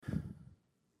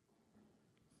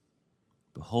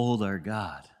Behold our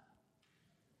God,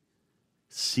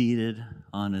 seated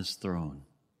on his throne.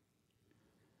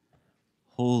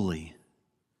 Holy,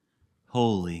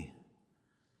 holy,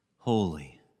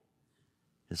 holy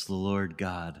is the Lord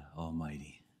God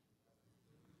Almighty.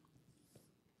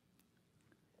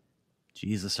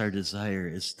 Jesus, our desire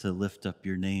is to lift up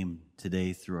your name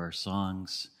today through our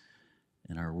songs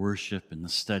and our worship and the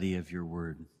study of your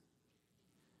word.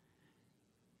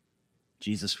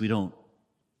 Jesus, we don't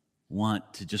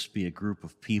want to just be a group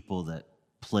of people that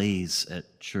plays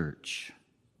at church,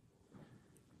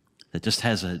 that just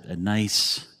has a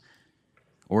nice,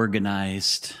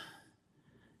 organized,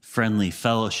 friendly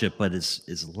fellowship, but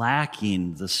is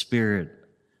lacking the Spirit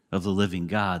of the living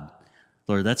God.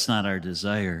 Lord, that's not our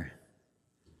desire.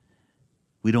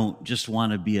 We don't just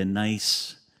want to be a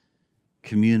nice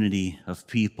community of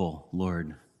people,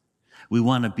 Lord. We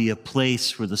want to be a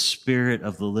place where the Spirit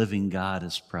of the living God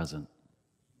is present.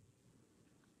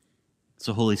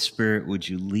 So, Holy Spirit, would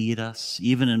you lead us,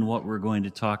 even in what we're going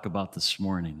to talk about this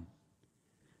morning?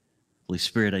 Holy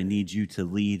Spirit, I need you to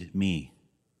lead me.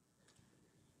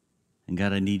 And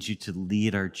God, I need you to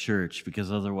lead our church,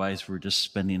 because otherwise we're just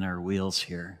spinning our wheels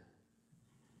here.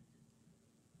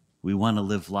 We want to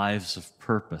live lives of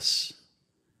purpose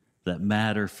that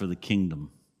matter for the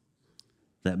kingdom,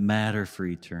 that matter for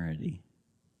eternity.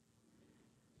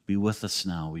 Be with us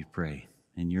now, we pray.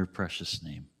 In your precious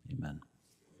name, amen.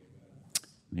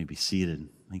 You may be seated.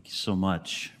 Thank you so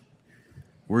much,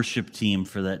 worship team,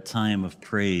 for that time of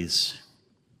praise.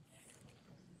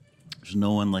 There's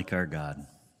no one like our God.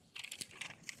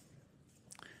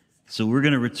 So we're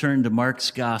going to return to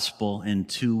Mark's Gospel in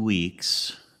 2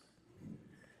 weeks.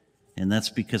 And that's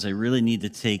because I really need to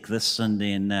take this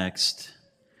Sunday and next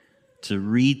to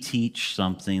reteach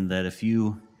something that if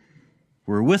you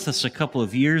were with us a couple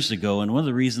of years ago, and one of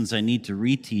the reasons I need to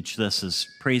reteach this is,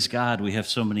 praise God, we have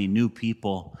so many new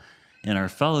people in our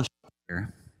fellowship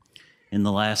here in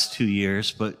the last 2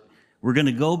 years, but we're going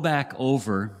to go back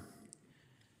over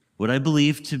what I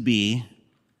believe to be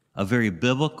a very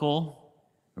biblical,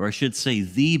 or I should say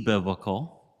the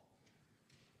biblical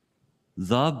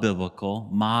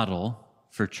model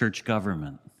for church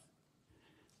government.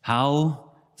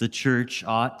 How the church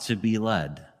ought to be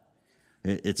led.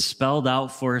 It's spelled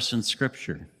out for us in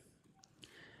Scripture.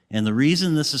 And the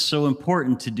reason this is so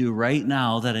important to do right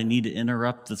now, that I need to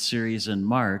interrupt the series in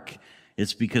Mark,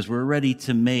 is because we're ready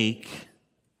to make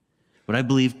what I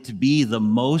believe to be the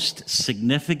most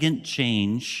significant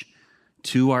change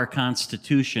to our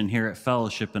Constitution here at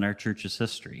Fellowship in our church's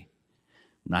history.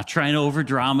 I'm not trying to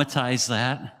over-dramatize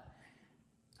that.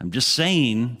 I'm just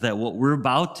saying that what we're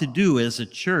about to do as a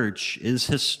church is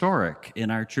historic in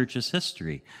our church's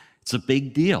history. It's a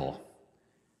big deal.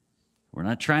 We're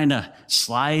not trying to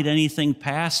slide anything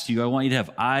past you. I want you to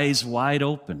have eyes wide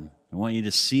open. I want you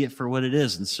to see it for what it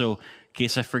is. And so, in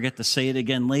case I forget to say it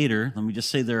again later, let me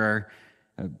just say there are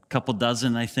a couple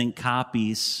dozen, I think,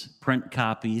 print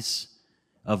copies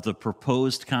of the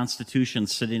proposed Constitution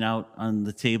sitting out on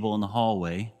the table in the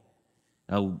hallway.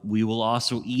 We will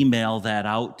also email that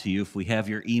out to you. If we have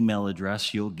your email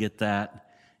address, you'll get that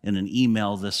in an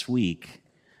email this week.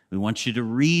 We want you to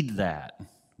read that.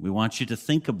 We want you to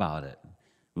think about it.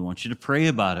 We want you to pray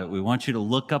about it. We want you to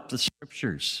look up the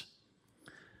Scriptures.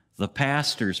 The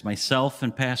pastors, myself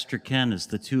and Pastor Ken, as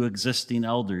the two existing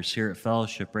elders here at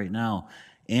Fellowship right now,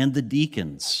 and the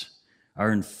deacons,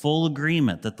 are in full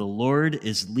agreement that the Lord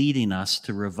is leading us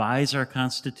to revise our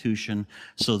Constitution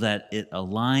so that it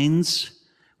aligns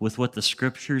with what the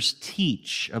Scriptures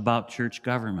teach about church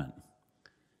government.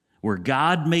 Where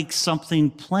God makes something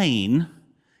plain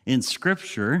in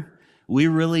Scripture, we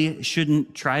really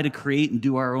shouldn't try to create and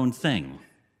do our own thing.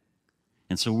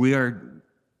 And so we are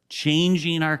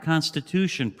changing our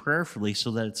Constitution prayerfully so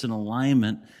that it's in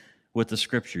alignment with the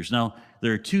Scriptures. Now,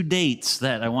 there are 2 dates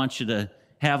that I want you to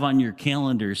have on your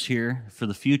calendars here for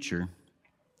the future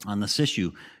on this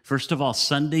issue. First of all,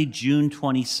 Sunday, June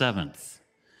 27th.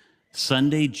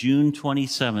 Sunday, June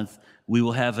 27th, we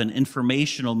will have an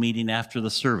informational meeting after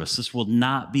the service. This will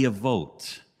not be a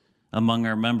vote among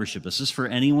our membership. This is for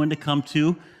anyone to come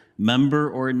to, member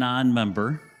or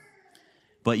non-member.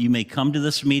 But you may come to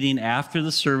this meeting after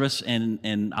the service,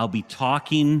 and I'll be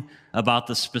talking about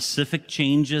the specific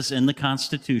changes in the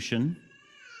Constitution.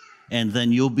 And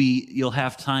then you'll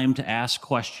have time to ask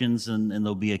questions, and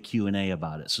there'll be a Q&A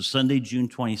about it. So Sunday, June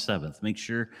 27th. Make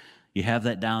sure you have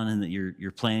that down and that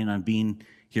you're planning on being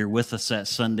here with us that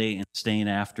Sunday and staying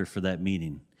after for that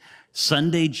meeting.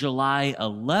 Sunday, July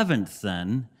 11th,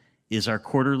 then, is our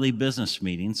quarterly business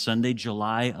meeting, Sunday,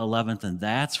 July 11th, and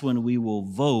that's when we will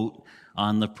vote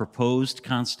on the proposed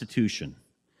Constitution.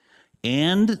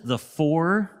 and the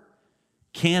 4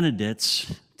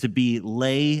 candidates to be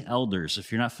lay elders.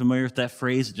 If you're not familiar with that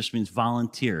phrase, it just means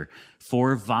volunteer.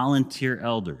 4 volunteer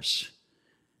elders.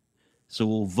 So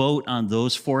we'll vote on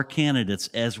those 4 candidates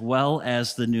as well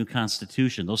as the new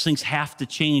Constitution. Those things have to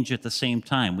change at the same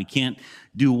time. We can't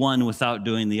do one without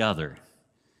doing the other.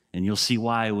 And you'll see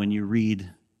why when you read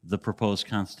the proposed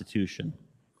Constitution.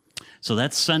 So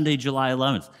that's Sunday, July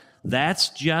 11th. That's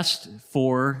just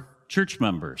for church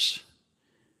members.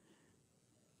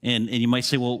 And you might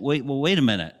say, well, wait a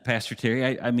minute, Pastor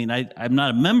Terry. I'm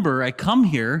not a member. I come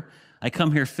here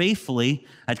faithfully.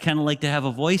 I'd kind of like to have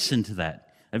a voice into that.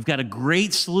 I've got a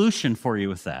great solution for you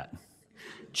with that.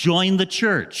 Join the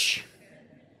church.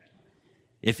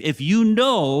 If you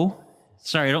know,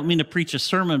 sorry, I don't mean to preach a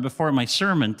sermon before my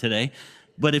sermon today,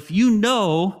 but if you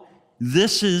know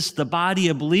this is the body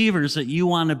of believers that you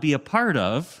want to be a part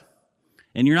of,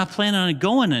 and you're not planning on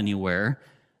going anywhere,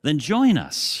 then join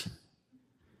us.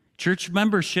 Church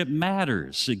membership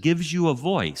matters. It gives you a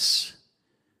voice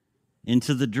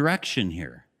into the direction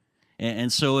here.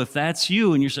 And so if that's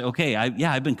you and you're saying, okay,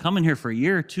 I've been coming here for a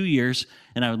year or 2 years,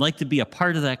 and I would like to be a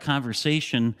part of that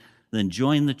conversation, then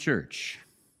join the church.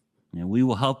 And we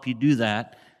will help you do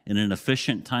that in an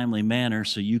efficient, timely manner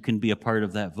so you can be a part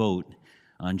of that vote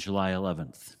on July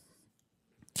 11th.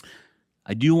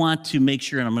 I do want to make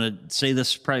sure, and I'm going to say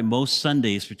this probably most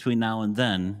Sundays between now and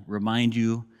then, remind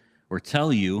you or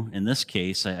tell you, in this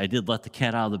case, I did let the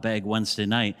cat out of the bag Wednesday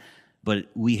night, but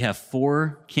we have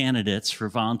 4 candidates for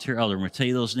volunteer elder. I'm going to tell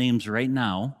you those names right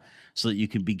now so that you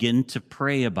can begin to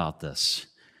pray about this.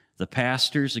 The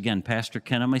pastors, again, Pastor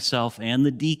Ken and myself, and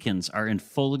the deacons are in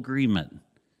full agreement.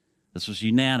 This was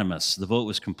unanimous. The vote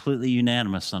was completely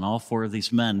unanimous on all 4 of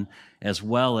these men, as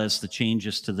well as the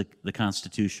changes to the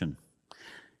Constitution.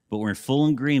 But we're in full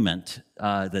agreement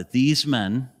that these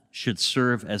men should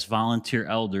serve as volunteer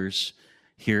elders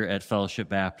here at Fellowship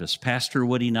Baptist. Pastor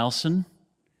Woody Nelson,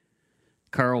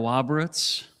 Carl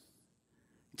Waberitz,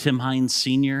 Tim Hines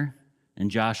Sr., and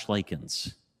Josh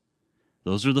Likens.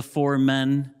 Those are the 4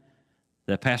 men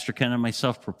that Pastor Ken and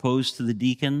myself proposed to the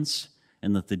deacons,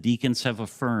 and that the deacons have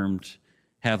affirmed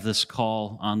have this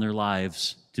call on their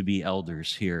lives to be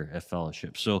elders here at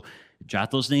Fellowship. So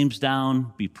jot those names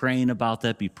down, be praying about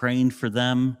that, be praying for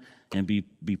them, and be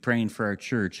praying for our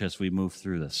church as we move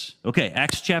through this. Okay,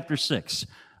 Acts chapter 6.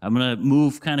 I'm going to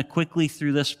move kind of quickly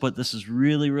through this, but this is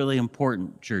really, really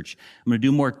important, church. I'm going to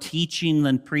do more teaching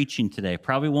than preaching today.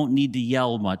 Probably won't need to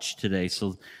yell much today,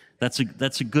 so that's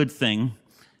a good thing.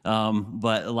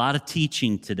 But a lot of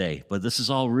teaching today. But this is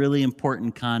all really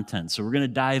important content. So we're going to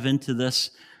dive into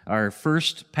this. Our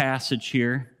first passage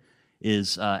here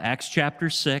is Acts chapter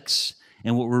 6.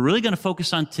 And what we're really going to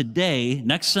focus on today,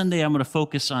 next Sunday I'm going to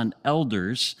focus on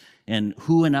elders and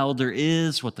who an elder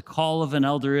is, what the call of an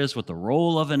elder is, what the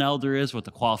role of an elder is, what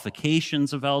the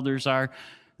qualifications of elders are.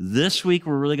 This week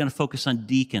we're really going to focus on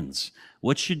deacons.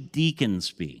 What should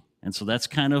deacons be? And so that's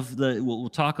kind of we'll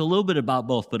talk a little bit about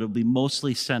both, but it'll be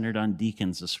mostly centered on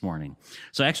deacons this morning.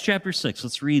 So Acts chapter 6,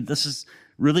 let's read. This is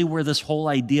really where this whole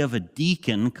idea of a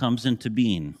deacon comes into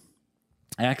being.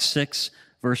 Acts 6,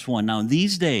 verse 1. Now in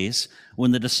these days,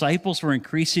 when the disciples were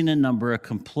increasing in number, a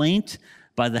complaint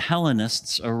by the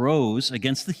Hellenists arose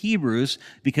against the Hebrews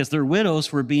because their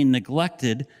widows were being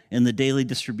neglected in the daily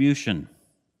distribution.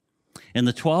 And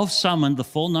the 12 summoned the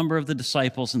full number of the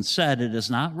disciples and said, "It is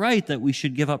not right that we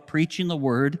should give up preaching the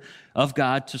word of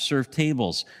God to serve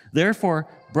tables. Therefore,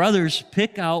 brothers,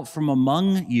 pick out from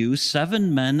among you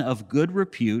 7 men of good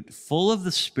repute, full of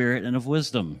the Spirit and of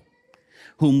wisdom,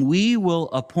 whom we will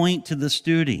appoint to this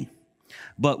duty.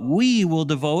 But we will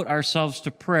devote ourselves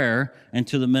to prayer and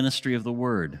to the ministry of the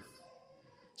word."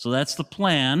 So that's the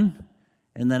plan.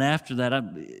 And then after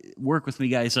that, work with me,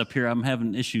 guys, up here. I'm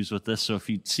having issues with this, so if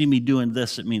you see me doing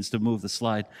this, it means to move the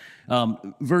slide.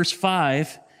 Verse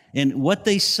 5, and what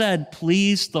they said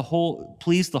pleased the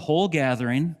whole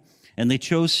gathering, and they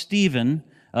chose Stephen,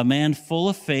 a man full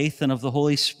of faith and of the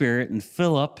Holy Spirit, and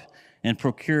Philip, and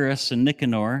Prochorus, and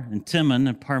Nicanor, and Timon,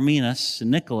 and Parmenas, and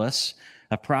Nicholas,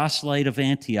 a proselyte of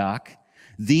Antioch.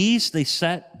 These they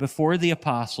set before the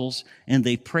apostles, and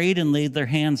they prayed and laid their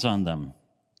hands on them.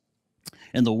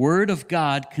 And the word of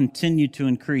God continued to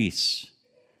increase.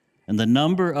 And the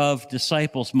number of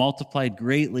disciples multiplied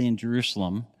greatly in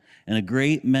Jerusalem, and a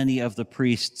great many of the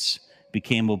priests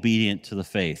became obedient to the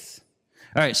faith.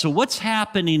 All right, so what's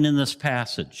happening in this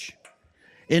passage?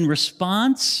 In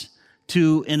response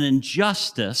to an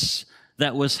injustice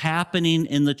that was happening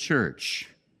in the church,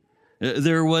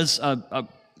 there was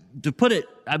to put it,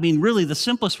 really the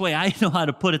simplest way I know how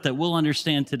to put it that we'll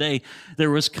understand today,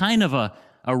 there was kind of a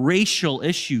a racial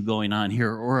issue going on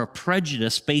here or a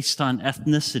prejudice based on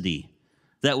ethnicity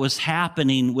that was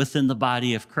happening within the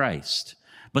body of Christ.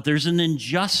 But there's an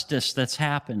injustice that's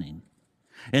happening.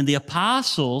 And the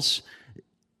apostles,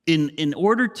 in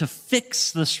order to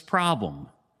fix this problem,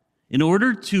 in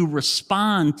order to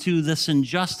respond to this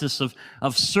injustice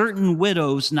of certain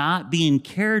widows not being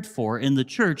cared for in the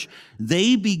church,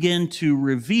 they begin to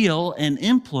reveal and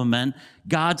implement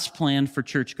God's plan for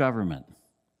church government.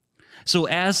 So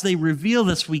as they reveal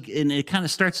this, and it kind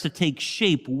of starts to take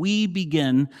shape, we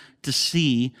begin to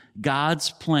see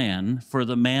God's plan for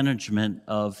the management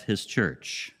of his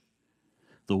church.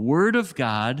 The Word of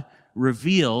God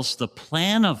reveals the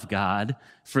plan of God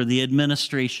for the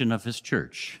administration of his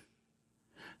church.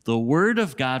 The Word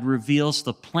of God reveals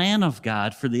the plan of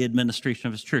God for the administration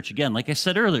of his church. Again, like I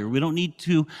said earlier, we don't need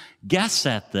to guess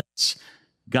at this.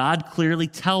 God clearly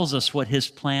tells us what his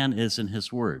plan is in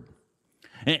his Word.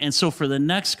 And so for the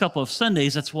next couple of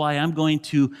Sundays, that's why I'm going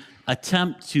to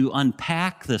attempt to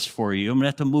unpack this for you. I'm going to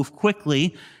have to move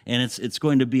quickly, and it's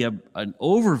going to be an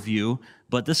overview,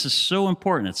 but this is so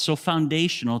important. It's so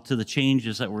foundational to the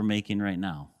changes that we're making right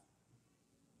now.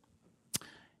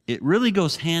 It really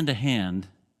goes hand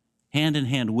in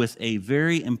hand with a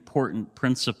very important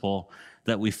principle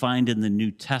that we find in the New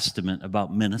Testament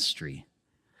about ministry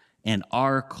and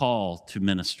our call to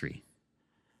ministry.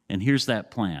 And here's that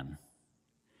plan.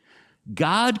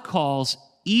 God calls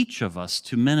each of us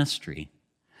to ministry,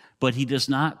 but he does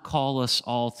not call us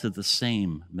all to the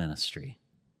same ministry.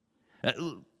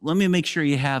 Let me make sure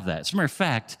you have that. As a matter of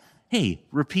fact, hey,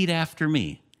 repeat after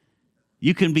me.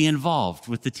 You can be involved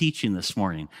with the teaching this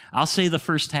morning. I'll say the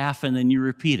first half and then you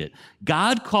repeat it.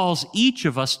 God calls each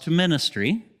of us to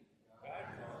ministry,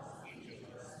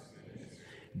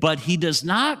 but he does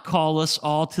not call us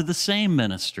all to the same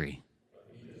ministry.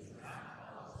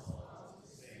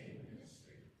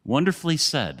 Wonderfully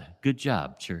said. Good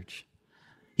job, church.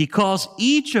 He calls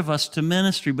each of us to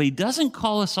ministry, but he doesn't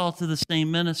call us all to the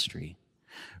same ministry.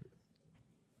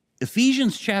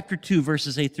 Ephesians chapter 2,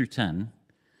 verses 8 through 10,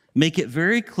 make it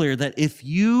very clear that if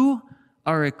you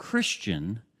are a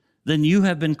Christian, then you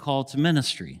have been called to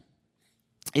ministry.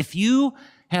 If you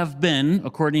have been,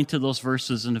 according to those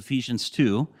verses in Ephesians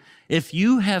 2, if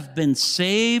you have been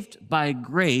saved by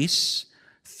grace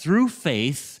through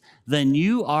faith, then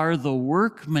you are the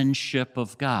workmanship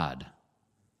of God.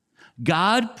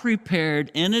 God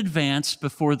prepared in advance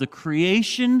before the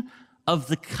creation of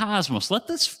the cosmos. Let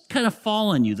this kind of fall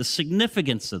on you, the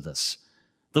significance of this,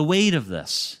 the weight of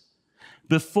this.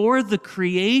 Before the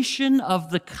creation of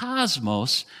the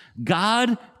cosmos,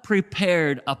 God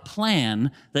prepared a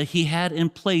plan that he had in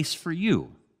place for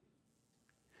you.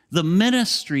 The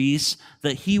ministries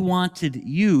that he wanted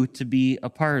you to be a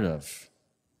part of.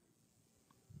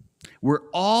 We're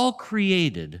all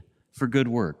created for good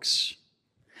works.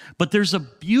 But there's a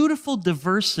beautiful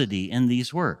diversity in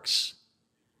these works.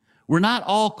 We're not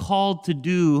all called to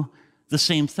do the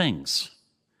same things.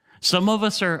 Some of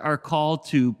us are called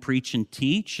to preach and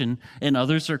teach, and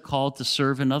others are called to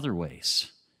serve in other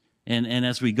ways. And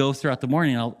as we go throughout the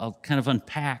morning, I'll kind of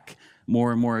unpack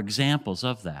more and more examples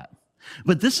of that.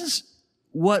 But this is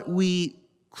what we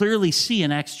clearly see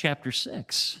in Acts chapter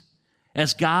 6.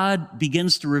 As God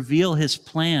begins to reveal his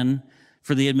plan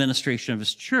for the administration of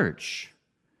his church,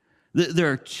 there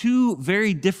are two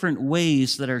very different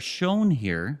ways that are shown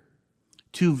here,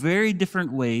 two very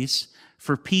different ways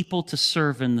for people to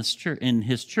serve in this church, in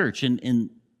his church, in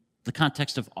the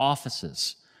context of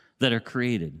offices that are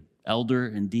created, elder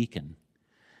and deacon.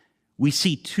 We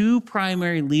see two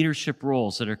primary leadership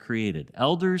roles that are created,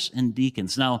 elders and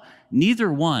deacons. Now,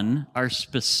 neither one are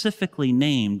specifically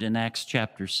named in Acts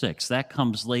chapter 6. That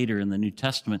comes later in the New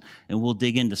Testament, and we'll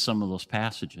dig into some of those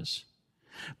passages.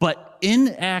 But in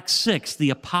Acts 6, the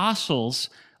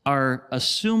apostles are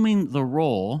assuming the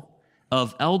role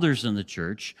of elders in the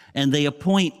church, and they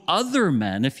appoint other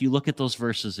men. If you look at those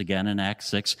verses again in Acts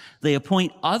 6, they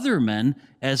appoint other men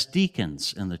as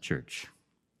deacons in the church.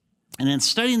 And in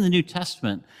studying the New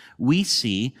Testament, we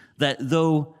see that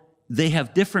though they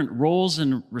have different roles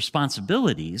and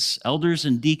responsibilities, elders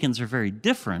and deacons are very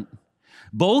different,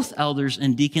 both elders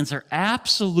and deacons are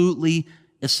absolutely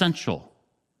essential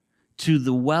to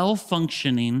the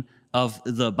well-functioning of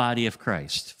the body of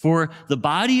Christ. For the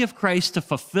body of Christ to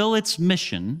fulfill its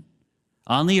mission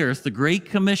on the earth, the great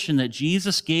commission that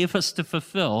Jesus gave us to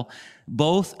fulfill,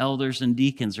 both elders and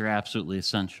deacons are absolutely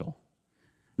essential.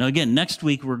 Now again, next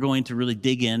week we're going to really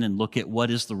dig in and look at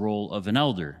what is the role of an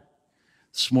elder.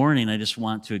 This morning I just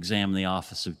want to examine the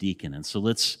office of deacon. And so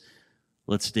let's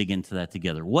dig into that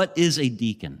together. What is a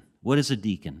deacon? What is a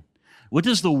deacon? What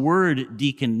does the word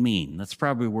deacon mean? That's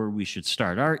probably where we should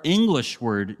start. Our English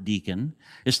word deacon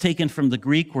is taken from the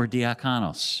Greek word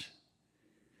diakonos.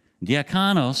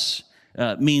 Diakonos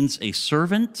means a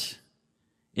servant,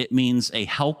 it means a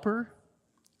helper,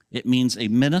 it means a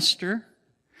minister.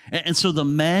 And so the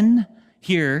men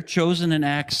here chosen in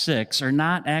Acts 6 are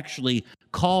not actually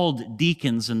called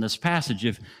deacons in this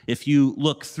passage. If you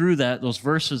look through those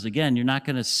verses again, you're not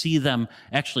going to see them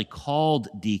actually called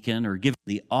deacon or given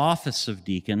the office of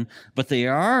deacon, but they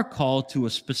are called to a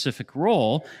specific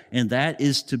role, and that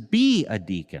is to be a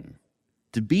deacon,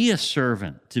 to be a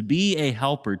servant, to be a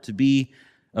helper, to be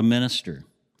a minister.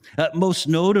 Most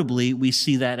notably, we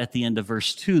see that at the end of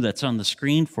verse 2 that's on the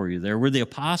screen for you there, where the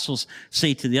apostles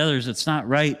say to the others, it's not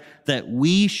right that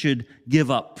we should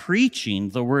give up preaching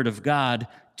the word of God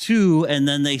to, and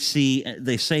then they say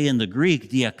in the Greek,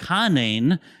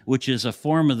 diakonein, which is a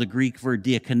form of the Greek word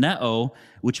diakoneo,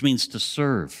 which means to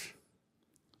serve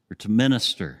or to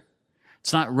minister.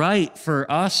 It's not right for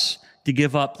us to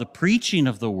give up the preaching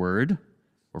of the word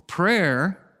or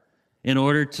prayer in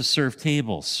order to serve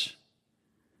tables.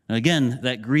 Again,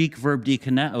 that Greek verb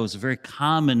diakoneo is a very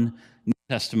common New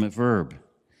Testament verb.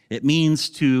 It means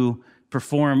to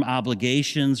perform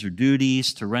obligations or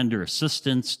duties, to render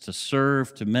assistance, to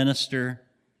serve, to minister.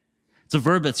 It's a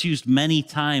verb that's used many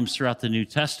times throughout the New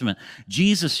Testament.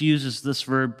 Jesus uses this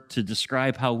verb to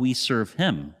describe how we serve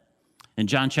him. In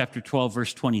John chapter 12,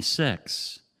 verse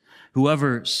 26,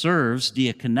 whoever serves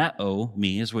diakoneo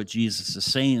me, is what Jesus is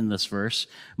saying in this verse,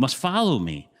 must follow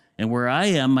me. And where I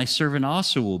am, my servant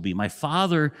also will be. My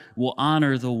Father will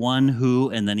honor the one who,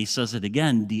 and then he says it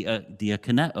again,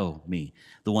 diakoneo me,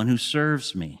 the one who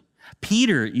serves me.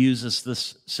 Peter uses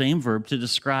this same verb to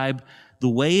describe the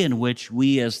way in which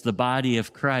we as the body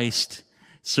of Christ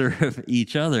serve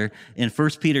each other. In 1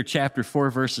 Peter chapter 4,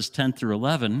 verses 10 through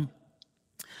 11,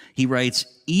 he writes,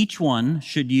 each one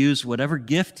should use whatever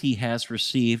gift he has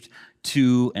received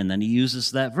to, and then he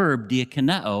uses that verb,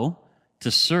 diakoneo, to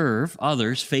serve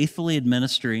others, faithfully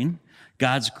administering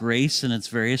God's grace in its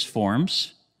various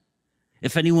forms.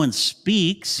 If anyone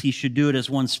speaks, he should do it as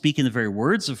one speaking the very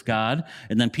words of God.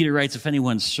 And then Peter writes, if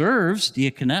anyone serves,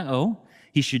 diakoneo,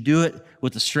 he should do it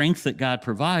with the strength that God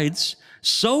provides,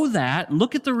 so that, and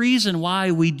look at the reason why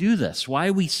we do this,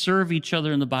 why we serve each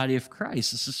other in the body of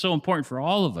Christ. This is so important for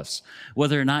all of us,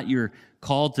 whether or not you're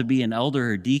called to be an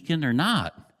elder or deacon or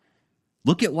not.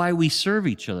 Look at why we serve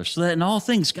each other, so that in all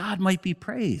things God might be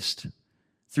praised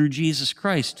through Jesus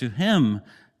Christ. To him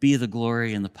be the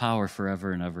glory and the power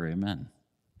forever and ever. Amen.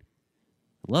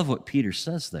 I love what Peter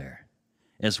says there.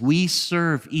 As we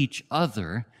serve each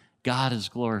other, God is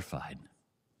glorified.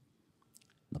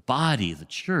 The body, the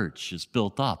church, is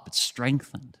built up. It's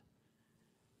strengthened.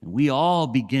 And we all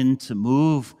begin to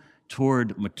move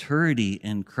toward maturity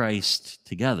in Christ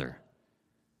together,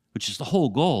 which is the whole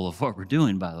goal of what we're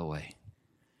doing, by the way.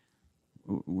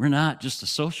 We're not just a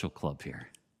social club here.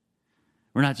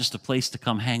 We're not just a place to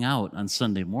come hang out on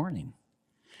Sunday morning.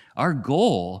 Our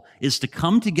goal is to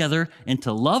come together and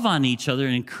to love on each other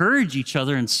and encourage each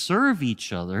other and serve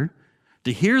each other,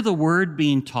 to hear the word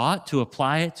being taught, to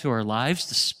apply it to our lives,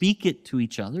 to speak it to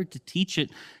each other, to teach it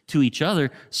to each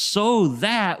other, so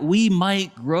that we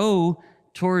might grow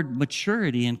toward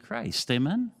maturity in Christ.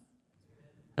 Amen?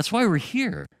 That's why we're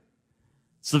here.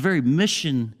 It's the very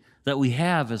mission that we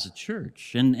have as a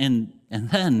church, and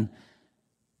then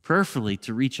prayerfully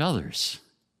to reach others,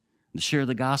 to share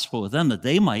the gospel with them, that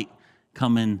they might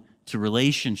come into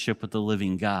relationship with the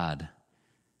living God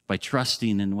by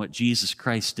trusting in what Jesus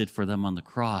Christ did for them on the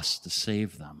cross to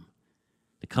save them,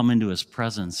 to come into his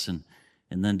presence and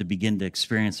then to begin to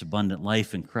experience abundant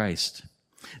life in Christ.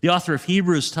 The author of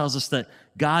Hebrews tells us that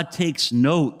God takes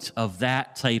note of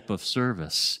that type of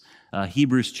service.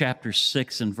 Hebrews chapter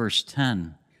 6 and verse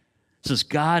 10. It says,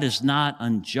 God is not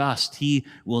unjust. He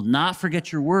will not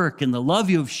forget your work and the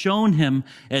love you have shown him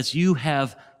as you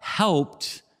have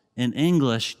helped, in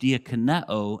English,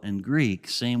 diakoneo in Greek,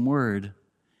 same word,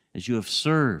 as you have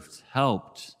served,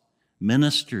 helped,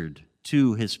 ministered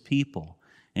to his people,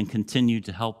 and continued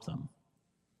to help them.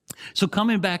 So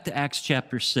coming back to Acts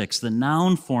chapter 6, the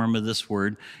noun form of this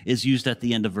word is used at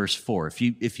the end of verse 4.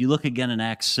 If you look again in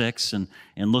Acts 6 and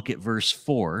look at verse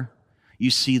 4, you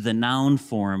see the noun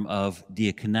form of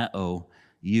diakoneo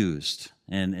used.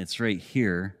 And it's right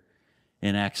here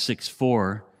in Acts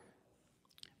 6:4.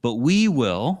 But we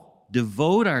will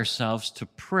devote ourselves to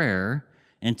prayer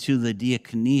and to the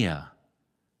diakonia,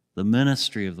 the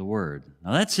ministry of the word.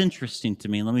 Now that's interesting to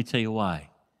me. Let me tell you why.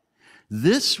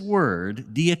 This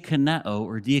word, diakoneo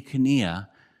or diakonia,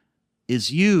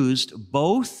 is used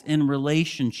both in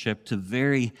relationship to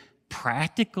very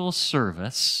practical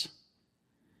service,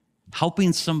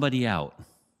 helping somebody out,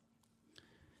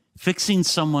 fixing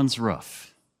someone's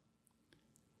roof,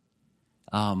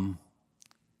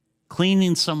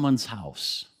 cleaning someone's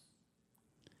house,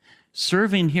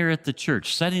 serving here at the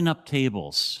church, setting up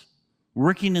tables,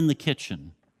 working in the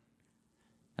kitchen,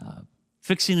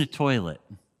 fixing a toilet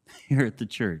here at the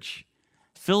church,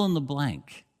 fill in the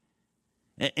blank.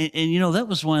 And you know, that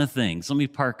was one of the things. Let me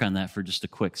park on that for just a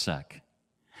quick sec.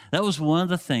 That was one of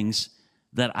the things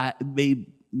that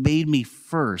made me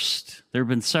first. There have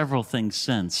been several things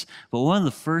since, but one of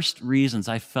the first reasons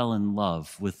I fell in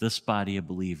love with this body of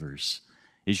believers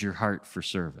is your heart for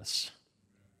service.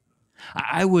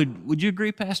 Would you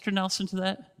agree, Pastor Nelson, to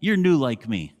that? You're new like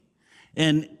me.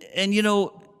 And you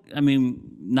know, I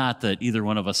mean, not that either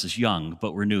one of us is young,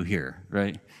 but we're new here,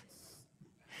 right?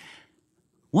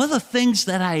 One of the things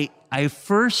that I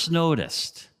first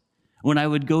noticed when I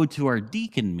would go to our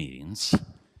deacon meetings,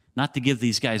 not to give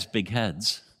these guys big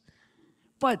heads,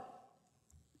 but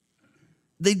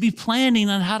they'd be planning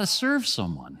on how to serve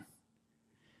someone.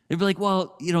 They'd be like,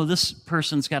 well, you know, this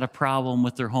person's got a problem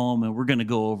with their home, and we're going to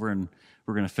go over and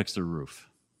we're going to fix their roof.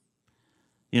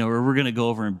 You know, or we're going to go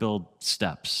over and build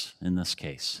steps in this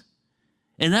case.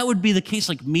 And that would be the case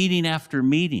like meeting after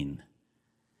meeting.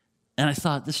 And I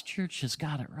thought, this church has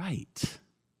got it right.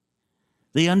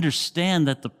 They understand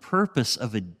that the purpose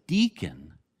of a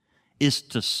deacon is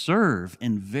to serve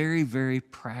in very, very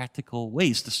practical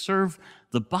ways, to serve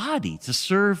the body, to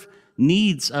serve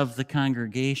needs of the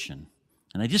congregation.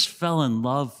 And I just fell in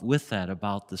love with that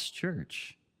about this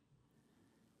church.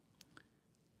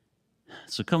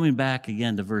 So coming back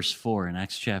again to verse 4 in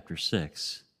Acts chapter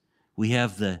 6, we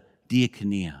have the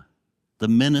diaconia, the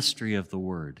ministry of the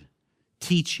word.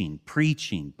 Teaching,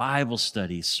 preaching, Bible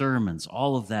studies, sermons,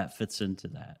 all of that fits into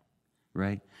that,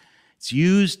 right? It's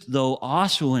used, though,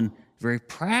 also in very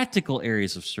practical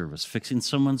areas of service, fixing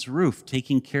someone's roof,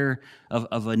 taking care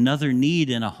of another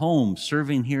need in a home,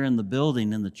 serving here in the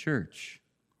building in the church.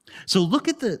 So look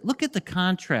at the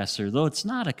contrast there, though it's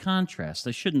not a contrast.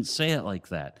 I shouldn't say it like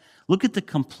that. Look at the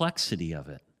complexity of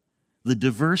it, the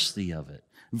diversity of it.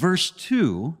 Verse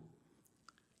 2,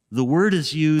 the word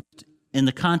is used in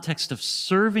the context of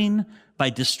serving by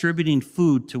distributing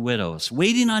food to widows,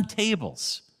 waiting on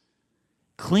tables,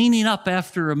 cleaning up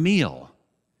after a meal.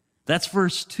 That's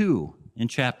verse 2 in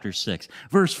chapter 6.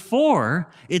 Verse 4,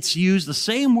 it's used, the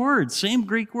same word, same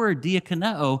Greek word,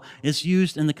 diakoneo, is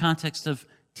used in the context of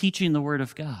teaching the word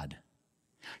of God.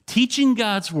 Teaching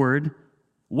God's word,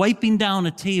 wiping down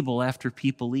a table after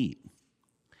people eat.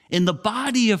 In the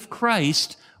body of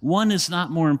Christ, one is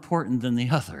not more important than the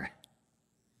other.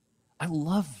 I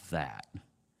love that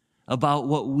about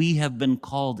what we have been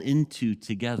called into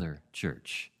together,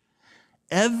 church.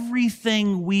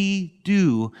 Everything we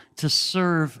do to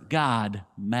serve God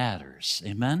matters.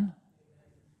 Amen?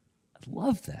 I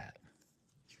love that.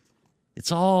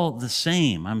 It's all the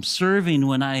same. I'm serving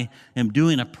when I am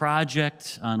doing a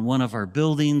project on one of our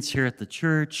buildings here at the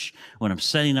church, when I'm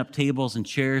setting up tables and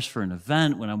chairs for an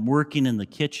event, when I'm working in the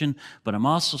kitchen, but I'm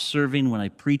also serving when I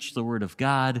preach the Word of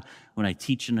God, when I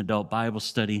teach an adult Bible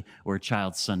study or a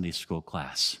child's Sunday school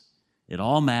class. It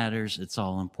all matters. It's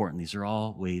all important. These are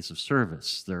all ways of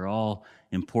service. They're all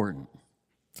important.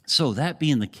 So that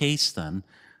being the case then,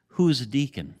 who is a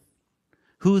deacon?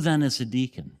 Who then is a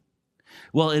deacon?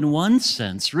 Well, in one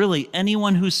sense, really,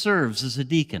 anyone who serves is a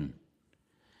deacon.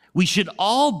 We should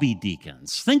all be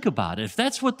deacons. Think about it. If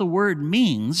that's what the word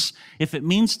means, if it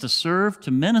means to serve,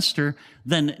 to minister,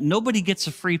 then nobody gets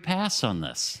a free pass on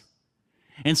this.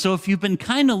 And so if you've been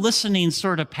kind of listening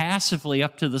sort of passively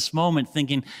up to this moment,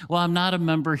 thinking, well, I'm not a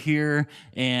member here,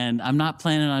 and I'm not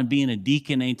planning on being a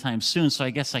deacon anytime soon, so I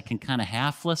guess I can kind of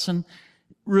half listen,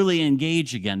 really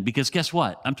engage again, because guess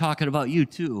what? I'm talking about you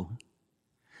too.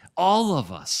 All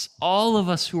of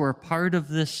us who are part of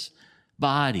this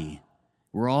body,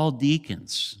 we're all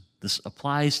deacons. This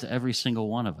applies to every single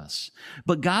one of us.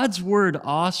 But God's word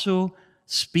also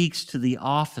speaks to the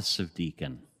office of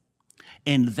deacon.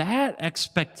 And that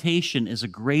expectation is a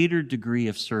greater degree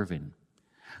of serving.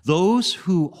 Those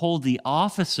who hold the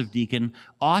office of deacon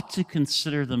ought to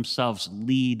consider themselves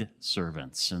lead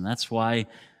servants. And that's why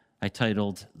I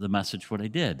titled the message what I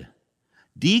did.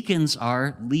 Deacons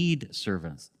are lead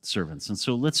servants. And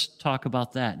so let's talk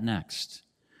about that next.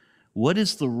 What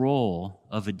is the role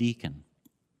of a deacon?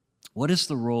 What is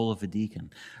the role of a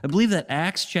deacon? I believe that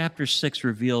Acts chapter 6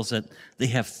 reveals that they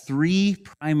have three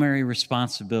primary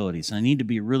responsibilities. And I need to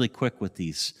be really quick with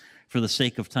these for the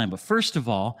sake of time. But first of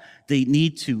all, they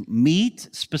need to meet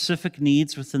specific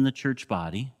needs within the church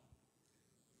body.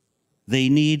 They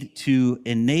need to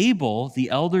enable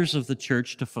the elders of the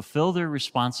church to fulfill their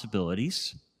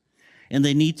responsibilities, and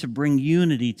they need to bring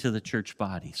unity to the church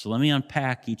body. So let me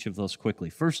unpack each of those quickly.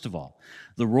 First of all,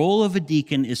 the role of a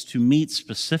deacon is to meet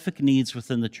specific needs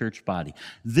within the church body.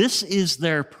 This is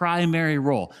their primary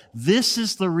role. This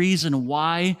is the reason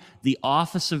why the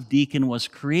office of deacon was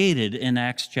created in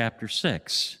Acts chapter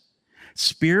 6.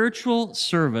 Spiritual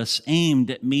service aimed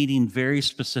at meeting very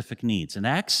specific needs. In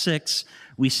Acts 6,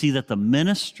 we see that the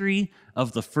ministry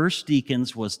of the first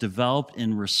deacons was developed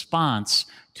in response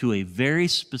to a very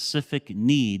specific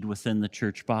need within the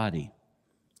church body,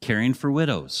 caring for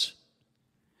widows.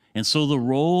 And so the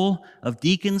role of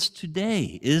deacons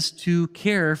today is to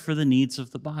care for the needs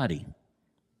of the body.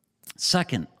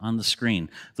 Second, on the screen,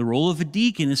 the role of a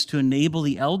deacon is to enable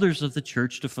the elders of the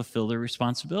church to fulfill their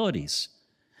responsibilities.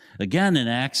 Again, in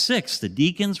Acts 6, the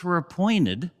deacons were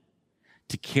appointed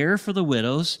to care for the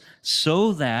widows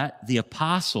so that the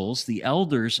apostles, the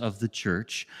elders of the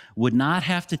church, would not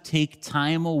have to take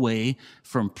time away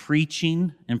from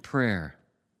preaching and prayer.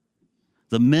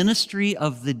 The ministry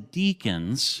of the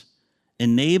deacons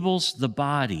enables the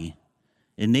body,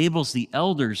 enables the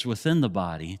elders within the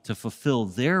body to fulfill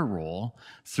their role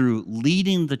through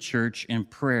leading the church in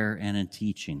prayer and in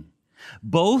teaching.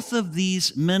 Both of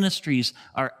these ministries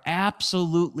are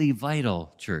absolutely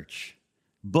vital, church.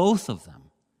 Both of them.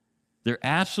 They're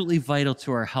absolutely vital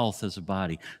to our health as a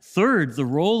body. Third, the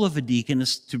role of a deacon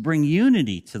is to bring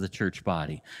unity to the church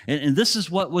body. And this is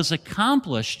what was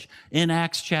accomplished in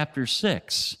Acts chapter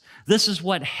 6. This is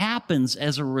what happens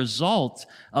as a result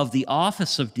of the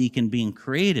office of deacon being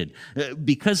created.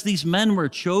 Because these men were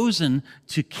chosen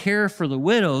to care for the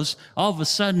widows, all of a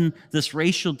sudden this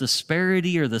racial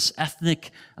disparity or this ethnic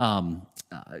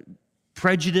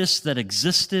prejudice that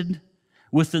existed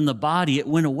within the body, it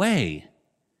went away.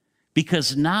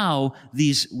 Because now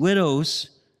these widows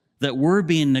that were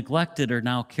being neglected are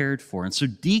now cared for. And so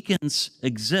deacons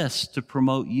exist to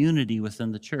promote unity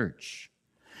within the church.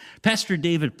 Pastor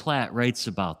David Platt writes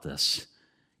about this.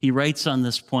 He writes on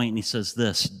this point, and he says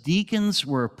this: deacons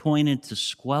were appointed to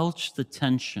squelch the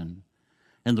tension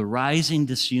and the rising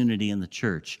disunity in the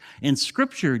church. In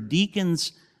Scripture,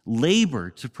 deacons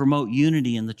labor to promote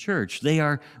unity in the church. They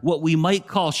are what we might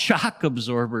call shock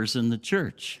absorbers in the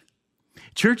church.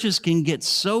 Churches can get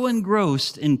so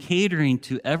engrossed in catering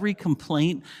to every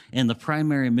complaint, and the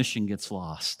primary mission gets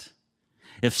lost.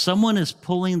 If someone is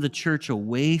pulling the church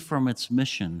away from its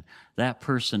mission, that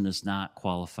person is not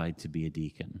qualified to be a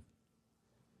deacon.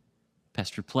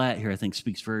 Pastor Platt here, I think,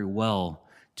 speaks very well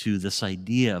to this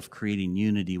idea of creating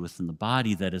unity within the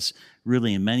body that is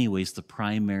really, in many ways, the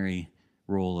primary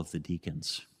role of the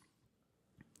deacons.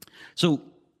 So,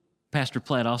 Pastor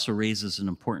Platt also raises an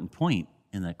important point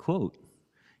in that quote.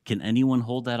 Can anyone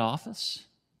hold that office?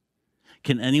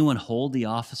 Can anyone hold the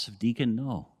office of deacon?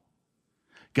 No.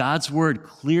 God's word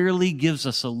clearly gives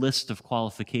us a list of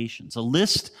qualifications, a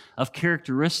list of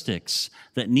characteristics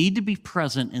that need to be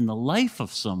present in the life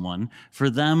of someone for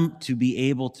them to be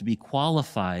able to be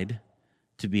qualified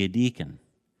to be a deacon.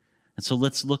 And so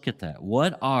let's look at that.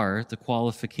 What are the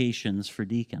qualifications for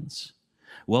deacons?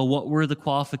 Well, what were the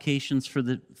qualifications for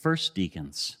the first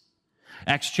deacons?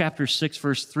 Acts chapter 6,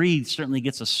 verse 3 certainly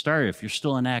gets us started. If you're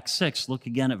still in Acts 6, look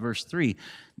again at verse 3.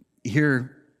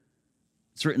 Here,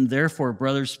 it's written, therefore,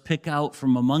 brothers, pick out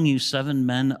from among you 7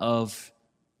 men of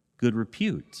good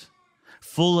repute,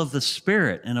 full of the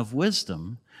Spirit and of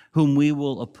wisdom, whom we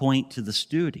will appoint to this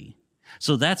duty.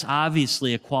 So that's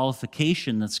obviously a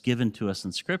qualification that's given to us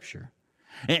in Scripture.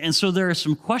 And so there are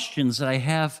some questions that I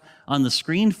have on the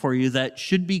screen for you that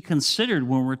should be considered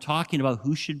when we're talking about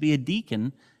who should be a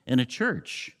deacon in a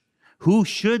church. Who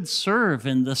should serve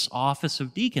in this office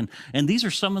of deacon? And these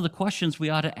are some of the questions we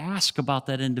ought to ask about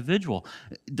that individual.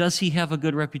 Does he have a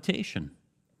good reputation?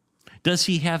 Does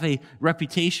he have a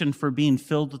reputation for being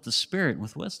filled with the Spirit,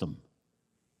 with wisdom?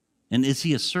 And is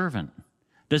he a servant?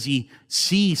 Does he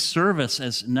see service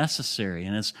as necessary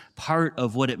and as part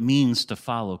of what it means to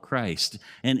follow Christ?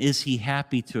 And is he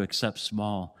happy to accept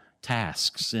small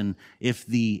tasks? And if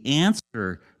the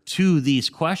answer to these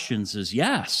questions is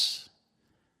yes,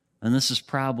 and this is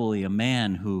probably a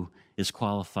man who is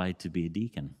qualified to be a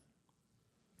deacon.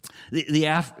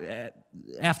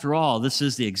 After all, this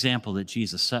is the example that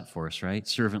Jesus set for us, right?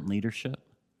 Servant leadership.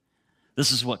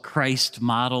 This is what Christ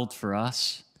modeled for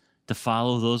us to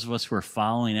follow, those of us who are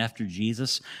following after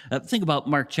Jesus. Think about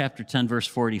Mark chapter 10, verse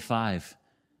 45,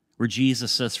 where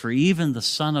Jesus says, for even the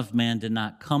Son of Man did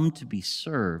not come to be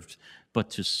served, but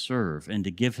to serve and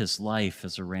to give his life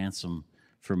as a ransom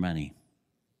for many.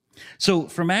 So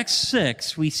from Acts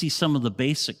 6, we see some of the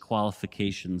basic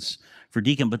qualifications for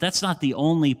deacon, but that's not the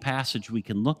only passage we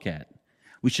can look at.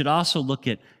 We should also look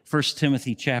at 1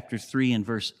 Timothy chapter 3 and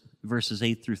verses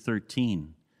 8 through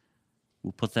 13.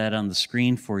 We'll put that on the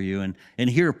screen for you. And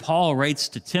here Paul writes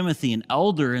to Timothy, an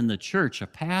elder in the church, a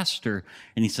pastor,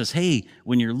 and he says, hey,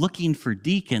 when you're looking for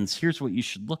deacons, here's what you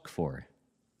should look for.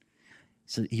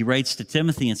 So he writes to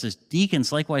Timothy and says,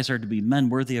 deacons likewise are to be men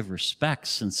worthy of respect,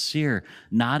 sincere,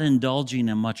 not indulging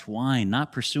in much wine,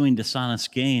 not pursuing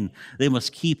dishonest gain. They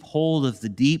must keep hold of the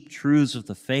deep truths of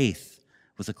the faith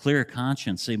with a clear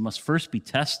conscience. They must first be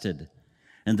tested.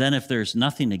 And then if there's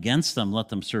nothing against them, let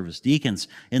them serve as deacons.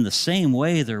 In the same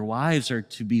way, their wives are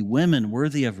to be women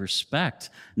worthy of respect,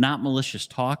 not malicious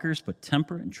talkers, but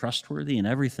temperate and trustworthy in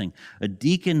everything. A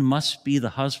deacon must be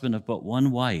the husband of but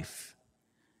one wife,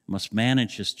 must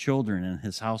manage his children and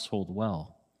his household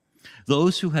well.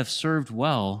 Those who have served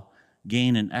well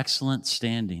gain an excellent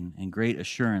standing and great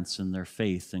assurance in their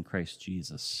faith in Christ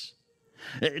Jesus.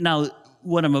 Now,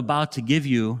 what I'm about to give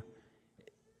you,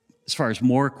 as far as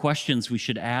more questions we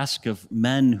should ask of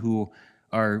men who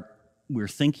we're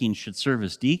thinking should serve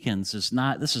as deacons,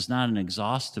 this is not an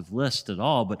exhaustive list at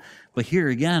all, but here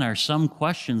again are some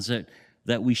questions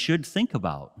that we should think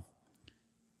about.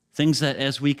 Things that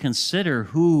as we consider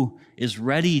who is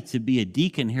ready to be a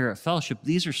deacon here at Fellowship,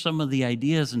 these are some of the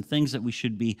ideas and things that we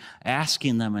should be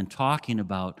asking them and talking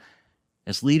about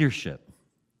as leadership.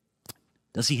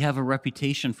 Does he have a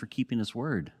reputation for keeping his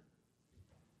word?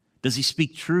 Does he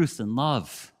speak truth and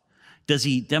love? Does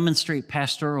he demonstrate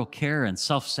pastoral care and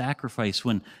self-sacrifice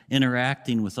when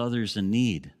interacting with others in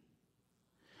need?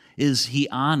 Is he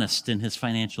honest in his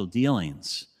financial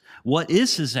dealings? What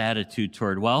is his attitude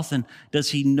toward wealth? And does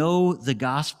he know the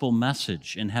gospel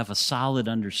message and have a solid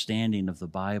understanding of the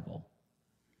Bible?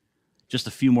 Just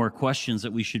a few more questions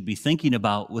that we should be thinking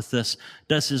about with this.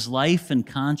 Does his life and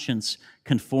conscience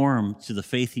conform to the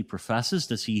faith he professes?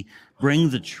 Does he bring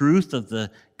the truth of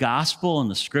the gospel and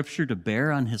the scripture to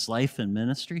bear on his life and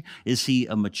ministry? Is he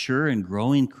a mature and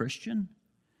growing Christian?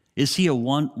 Is he a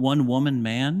one-woman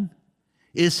man?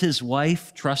 Is his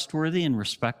wife trustworthy and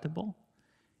respectable?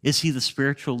 Is he the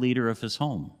spiritual leader of his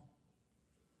home?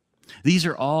 These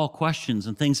are all questions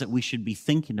and things that we should be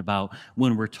thinking about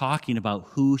when we're talking about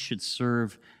who should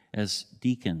serve as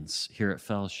deacons here at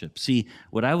Fellowship. See,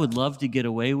 what I would love to get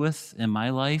away with in my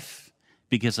life,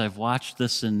 because I've watched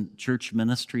this in church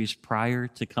ministries prior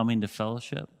to coming to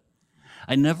Fellowship,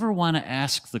 I never want to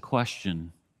ask the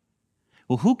question,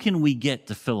 well, who can we get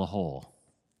to fill a hole?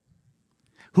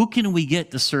 Who can we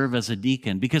get to serve as a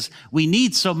deacon? Because we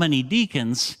need so many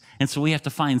deacons, and so we have to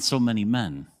find so many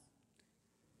men.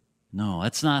 No,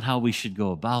 that's not how we should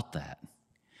go about that.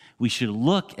 We should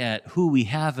look at who we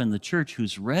have in the church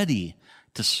who's ready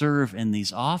to serve in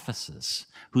these offices,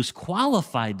 who's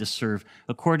qualified to serve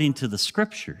according to the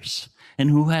scriptures, and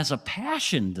who has a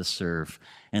passion to serve,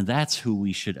 and that's who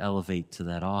we should elevate to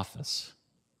that office.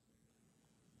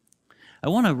 I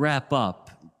want to wrap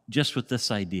up just with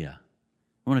this idea.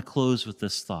 I want to close with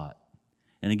this thought.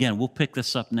 And again, we'll pick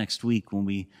this up next week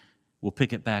we'll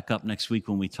pick it back up next week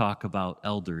when we talk about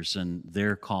elders and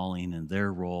their calling and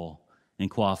their role and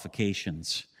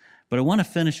qualifications. But I want to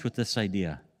finish with this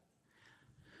idea.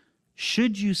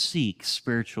 Should you seek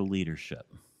spiritual leadership?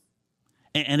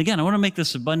 And again, I want to make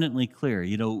this abundantly clear.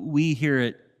 You know, we here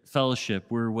at Fellowship,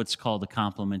 we're what's called a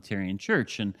complementarian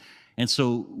church. And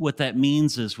so what that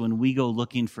means is when we go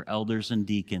looking for elders and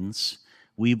deacons,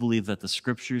 we believe that the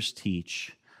scriptures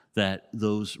teach that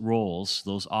those roles,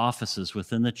 those offices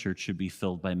within the church should be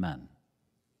filled by men.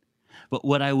 But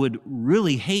what I would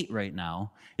really hate right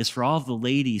now is for all of the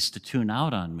ladies to tune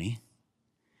out on me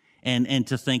and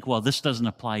to think, well, this doesn't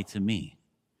apply to me.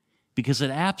 Because it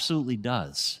absolutely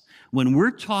does. When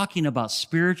we're talking about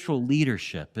spiritual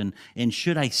leadership and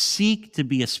should I seek to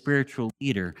be a spiritual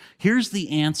leader, here's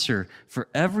the answer for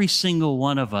every single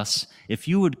one of us. If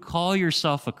you would call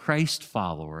yourself a Christ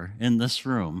follower in this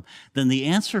room, then the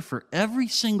answer for every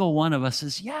single one of us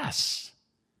is yes.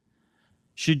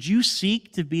 Should you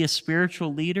seek to be a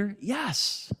spiritual leader?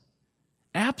 Yes,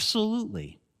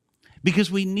 absolutely. Because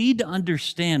we need to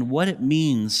understand what it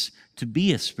means to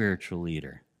be a spiritual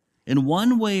leader. In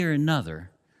one way or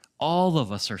another, all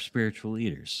of us are spiritual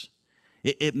leaders.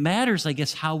 It matters, I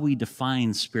guess, how we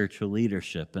define spiritual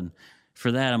leadership. And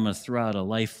for that, I'm going to throw out a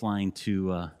lifeline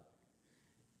to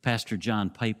Pastor John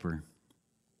Piper.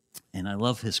 And I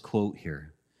love his quote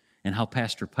here and how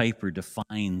Pastor Piper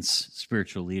defines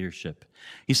spiritual leadership.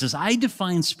 He says, I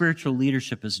define spiritual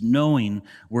leadership as knowing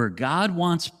where God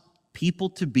wants people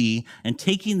to be and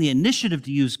taking the initiative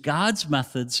to use God's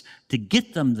methods to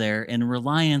get them there in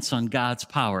reliance on God's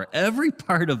power. Every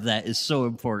part of that is so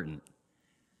important.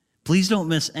 Please don't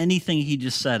miss anything he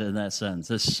just said in that sentence.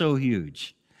 That's so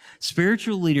huge.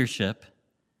 Spiritual leadership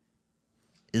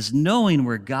is knowing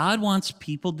where God wants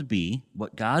people to be,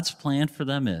 what God's plan for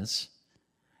them is,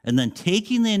 and then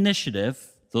taking the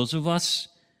initiative, those of us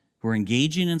who are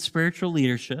engaging in spiritual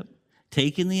leadership,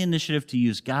 taking the initiative to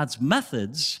use God's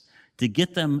methods to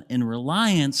get them in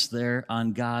reliance there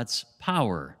on God's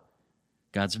power.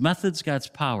 God's methods, God's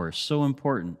power, so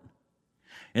important.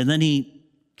 And then he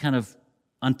kind of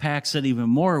unpacks it even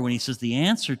more when he says the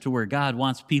answer to where God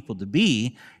wants people to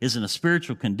be is in a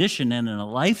spiritual condition and in a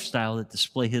lifestyle that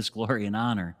display his glory and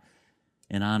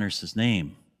honors his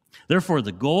name. Therefore,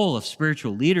 the goal of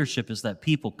spiritual leadership is that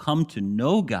people come to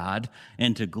know God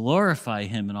and to glorify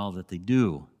him in all that they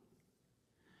do.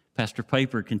 Pastor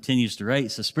Piper continues to write, he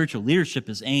says, spiritual leadership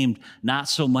is aimed not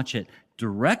so much at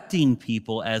directing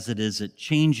people as it is at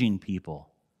changing people.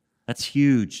 That's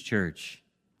huge, church.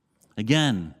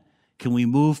 Again, can we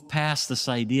move past this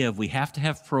idea of we have to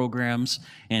have programs,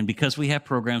 and because we have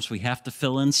programs, we have to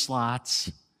fill in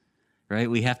slots, right?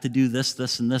 We have to do this,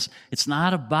 this, and this. It's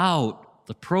not about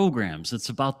the programs. It's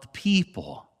about the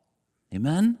people.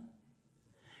 Amen?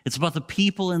 It's about the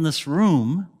people in this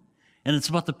room, and it's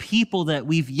about the people that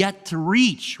we've yet to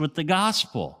reach with the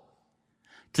gospel,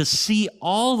 to see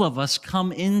all of us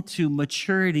come into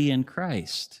maturity in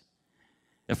Christ.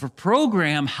 If a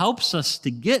program helps us to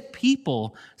get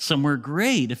people somewhere,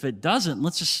 great. If it doesn't,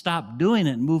 let's just stop doing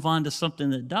it and move on to something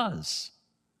that does.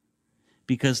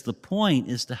 Because the point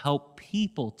is to help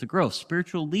people to grow.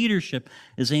 Spiritual leadership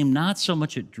is aimed not so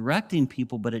much at directing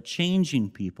people, but at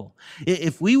changing people.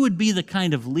 If we would be the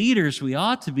kind of leaders we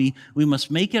ought to be, we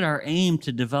must make it our aim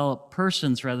to develop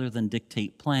persons rather than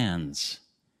dictate plans.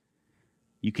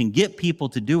 You can get people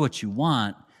to do what you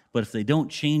want, but if they don't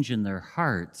change in their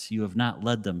hearts, you have not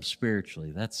led them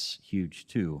spiritually. That's huge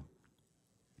too.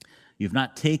 You've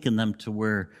not taken them to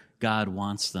where God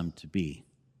wants them to be.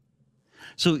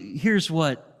 So here's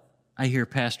what I hear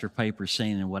Pastor Piper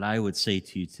saying, and what I would say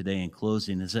to you today in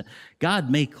closing is that God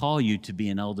may call you to be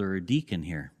an elder or deacon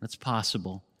here. That's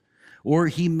possible. Or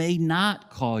he may not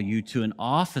call you to an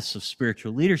office of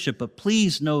spiritual leadership, but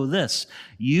please know this: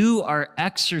 you are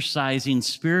exercising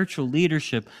spiritual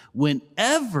leadership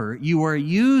whenever you are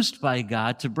used by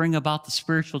God to bring about the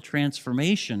spiritual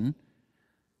transformation,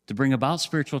 in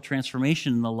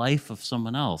the life of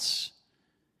someone else.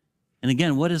 And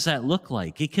again, what does that look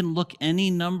like? It can look any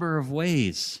number of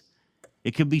ways.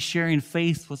 It could be sharing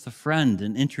faith with a friend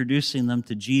and introducing them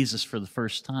to Jesus for the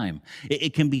first time.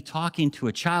 It can be talking to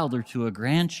a child or to a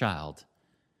grandchild,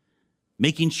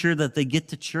 making sure that they get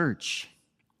to church.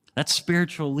 That's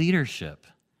spiritual leadership.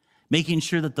 Making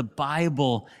sure that the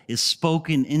Bible is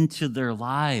spoken into their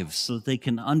lives so that they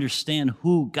can understand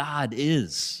who God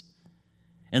is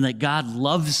and that God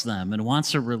loves them and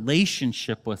wants a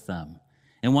relationship with them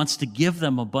and wants to give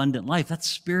them abundant life. That's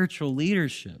spiritual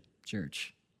leadership,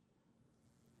 church.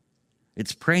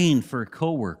 It's praying for a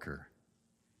coworker.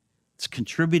 It's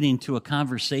contributing to a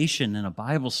conversation in a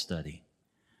Bible study.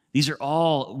 These are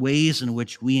all ways in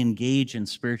which we engage in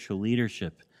spiritual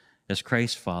leadership as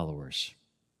Christ followers.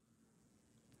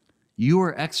 You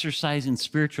are exercising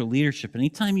spiritual leadership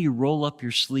anytime you roll up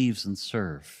your sleeves and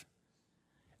serve.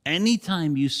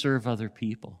 Anytime you serve other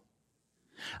people.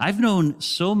 I've known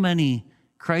so many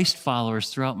Christ followers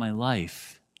throughout my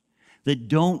life that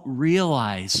don't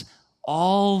realize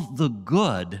all the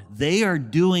good they are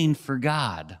doing for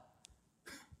God.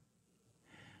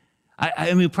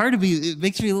 I mean, part of me, it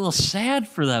makes me a little sad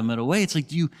for them in a way. It's like,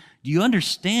 do you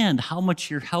understand how much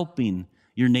you're helping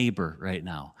your neighbor right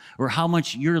now? Or how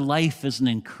much your life is an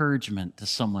encouragement to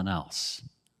someone else?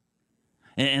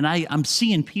 And I'm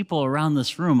seeing people around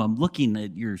this room. I'm looking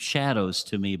at your shadows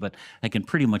to me, but I can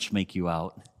pretty much make you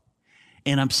out.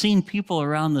 And I'm seeing people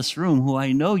around this room who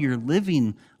I know you're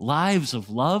living lives of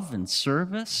love and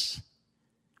service.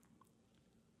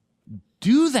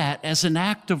 Do that as an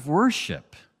act of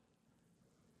worship.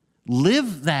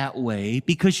 Live that way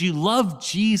because you love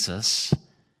Jesus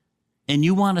and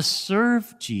you want to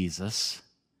serve Jesus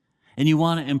and you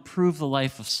want to improve the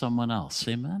life of someone else.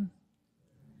 Amen?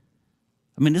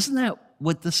 I mean, isn't that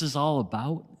what this is all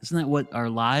about? Isn't that what our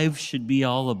lives should be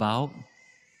all about?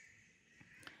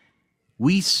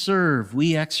 We serve,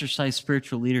 we exercise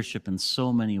spiritual leadership in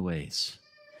so many ways.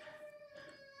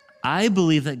 I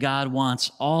believe that God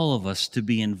wants all of us to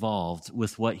be involved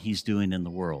with what he's doing in the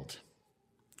world.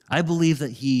 I believe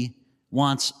that he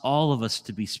wants all of us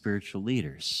to be spiritual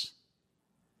leaders.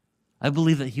 I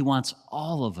believe that he wants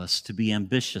all of us to be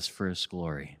ambitious for his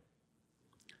glory.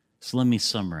 So let me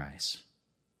summarize.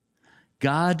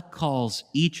 God calls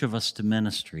each of us to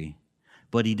ministry,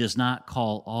 but he does not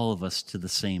call all of us to the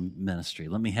same ministry.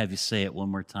 Let me have you say it one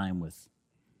more time with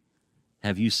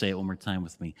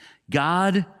me.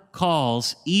 God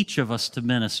calls each of us to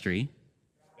ministry,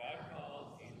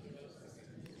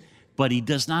 but he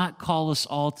does not call us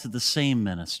all to the same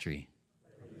ministry.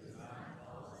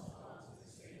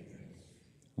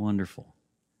 Wonderful.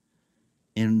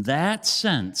 In that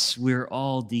sense, we're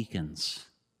all deacons.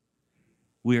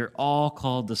 We are all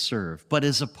called to serve. But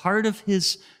as a part of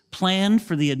his plan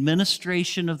for the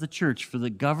administration of the church, for the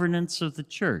governance of the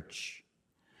church,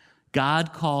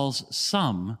 God calls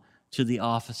some to the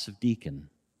office of deacon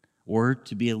or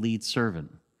to be a lead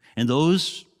servant. And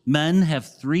those men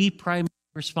have three primary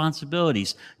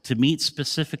responsibilities: to meet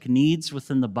specific needs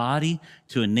within the body,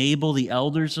 to enable the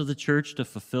elders of the church to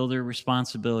fulfill their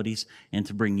responsibilities, and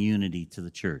to bring unity to the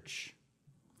church.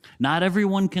 Not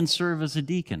everyone can serve as a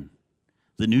deacon.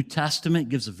 The New Testament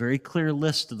gives a very clear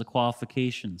list of the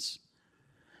qualifications.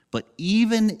 But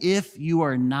even if you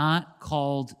are not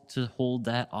called to hold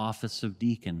that office of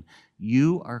deacon,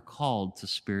 you are called to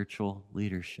spiritual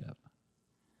leadership.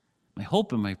 My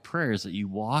hope and my prayer is that you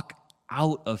walk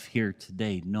out of here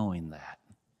today knowing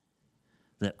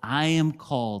that I am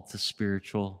called to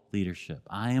spiritual leadership.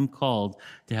 I am called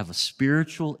to have a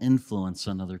spiritual influence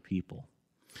on other people,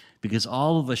 because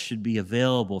all of us should be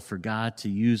available for God to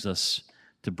use us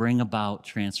to bring about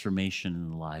transformation in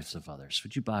the lives of others.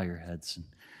 Would you bow your heads and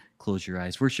close your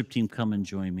eyes? Worship team, come and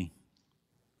join me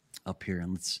up here,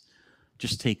 and let's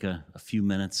just take a few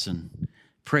minutes and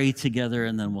pray together,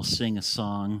 and then we'll sing a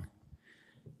song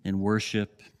and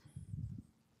worship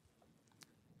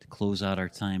to close out our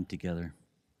time together.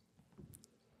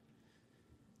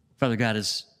 Father God,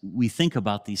 as we think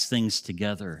about these things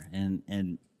together,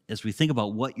 and as we think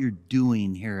about what you're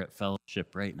doing here at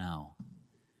Fellowship right now,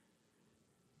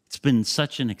 it's been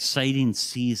such an exciting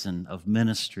season of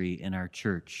ministry in our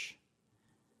church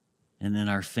and in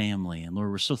our family. And Lord,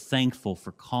 we're so thankful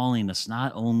for calling us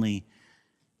not only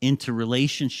into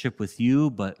relationship with you,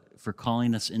 but for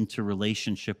calling us into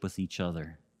relationship with each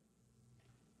other.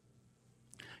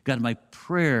 God, my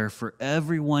prayer for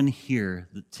everyone here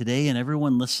today and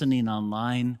everyone listening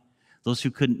online, those who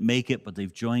couldn't make it but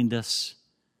they've joined us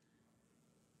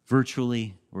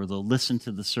virtually, or they'll listen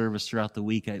to the service throughout the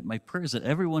week, my prayer is that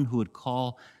everyone who would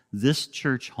call this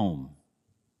church home,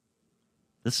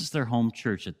 this is their home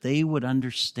church, that they would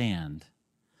understand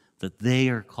that they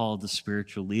are called to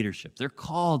spiritual leadership. They're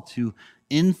called to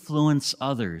influence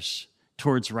others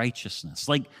towards righteousness.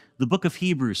 Like the book of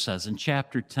Hebrews says in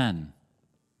chapter 10,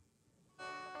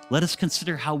 let us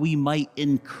consider how we might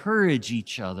encourage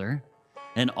each other,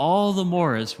 and all the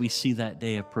more as we see that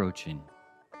day approaching.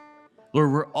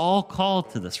 Lord, we're all called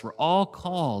to this. We're all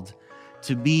called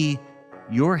to be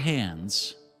your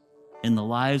hands in the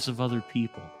lives of other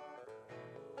people.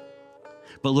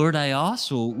 But Lord, I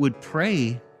also would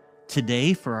pray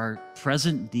today for our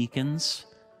present deacons,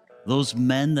 those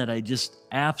men that I just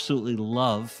absolutely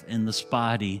love in this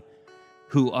body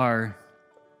who are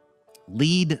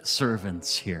lead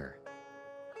servants here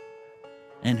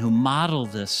and who model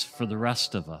this for the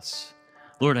rest of us.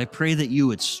 Lord, I pray that you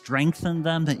would strengthen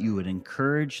them, that you would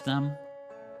encourage them.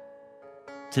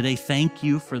 Today, thank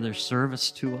you for their service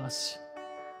to us.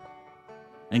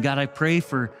 And God, I pray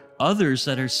for others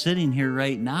that are sitting here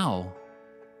right now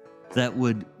that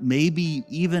would maybe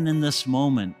even in this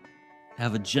moment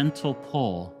have a gentle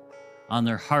pull on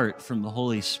their heart from the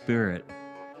Holy Spirit,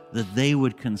 that they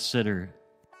would consider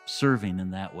serving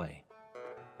in that way.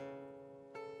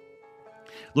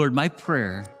 Lord, my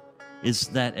prayer is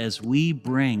that as we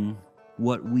bring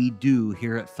what we do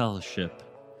here at Fellowship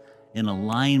in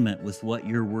alignment with what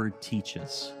your word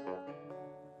teaches,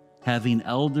 having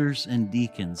elders and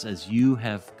deacons as you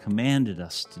have commanded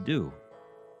us to do,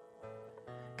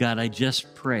 God, I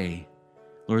just pray,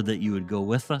 Lord, that you would go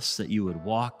with us, that you would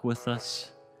walk with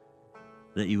us,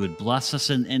 that you would bless us,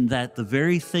 and that the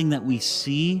very thing that we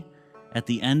see at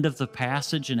the end of the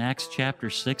passage in Acts chapter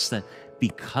 6, that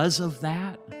because of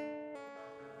that,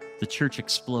 the church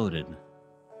exploded.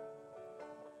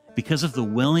 Because of the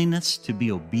willingness to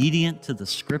be obedient to the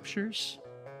scriptures,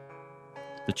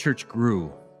 the church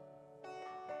grew.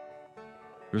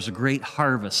 There's a great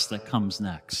harvest that comes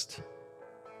next.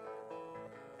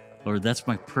 Lord, that's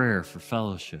my prayer for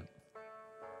Fellowship.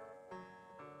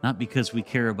 Not because we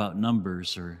care about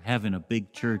numbers or having a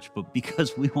big church, but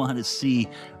because we want to see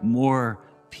more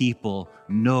people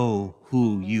know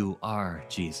who you are,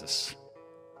 Jesus.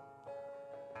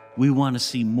 We want to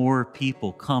see more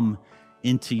people come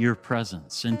into your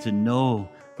presence and to know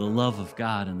the love of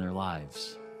God in their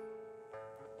lives,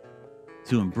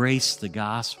 to embrace the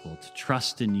gospel, to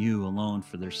trust in you alone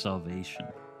for their salvation,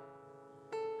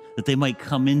 that they might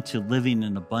come into living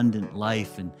an abundant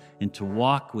life and to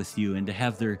walk with you and to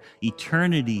have their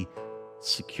eternity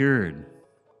secured,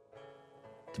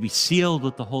 to be sealed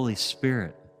with the Holy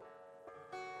Spirit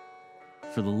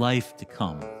for the life to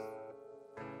come.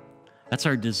 That's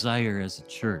our desire as a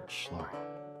church, Lord.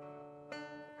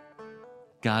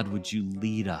 God, would you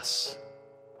lead us?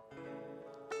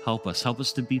 Help us. Help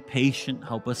us to be patient.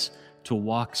 Help us to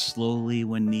walk slowly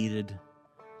when needed.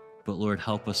 But Lord,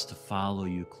 help us to follow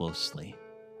you closely.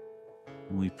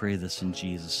 And we pray this in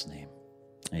Jesus' name.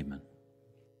 Amen.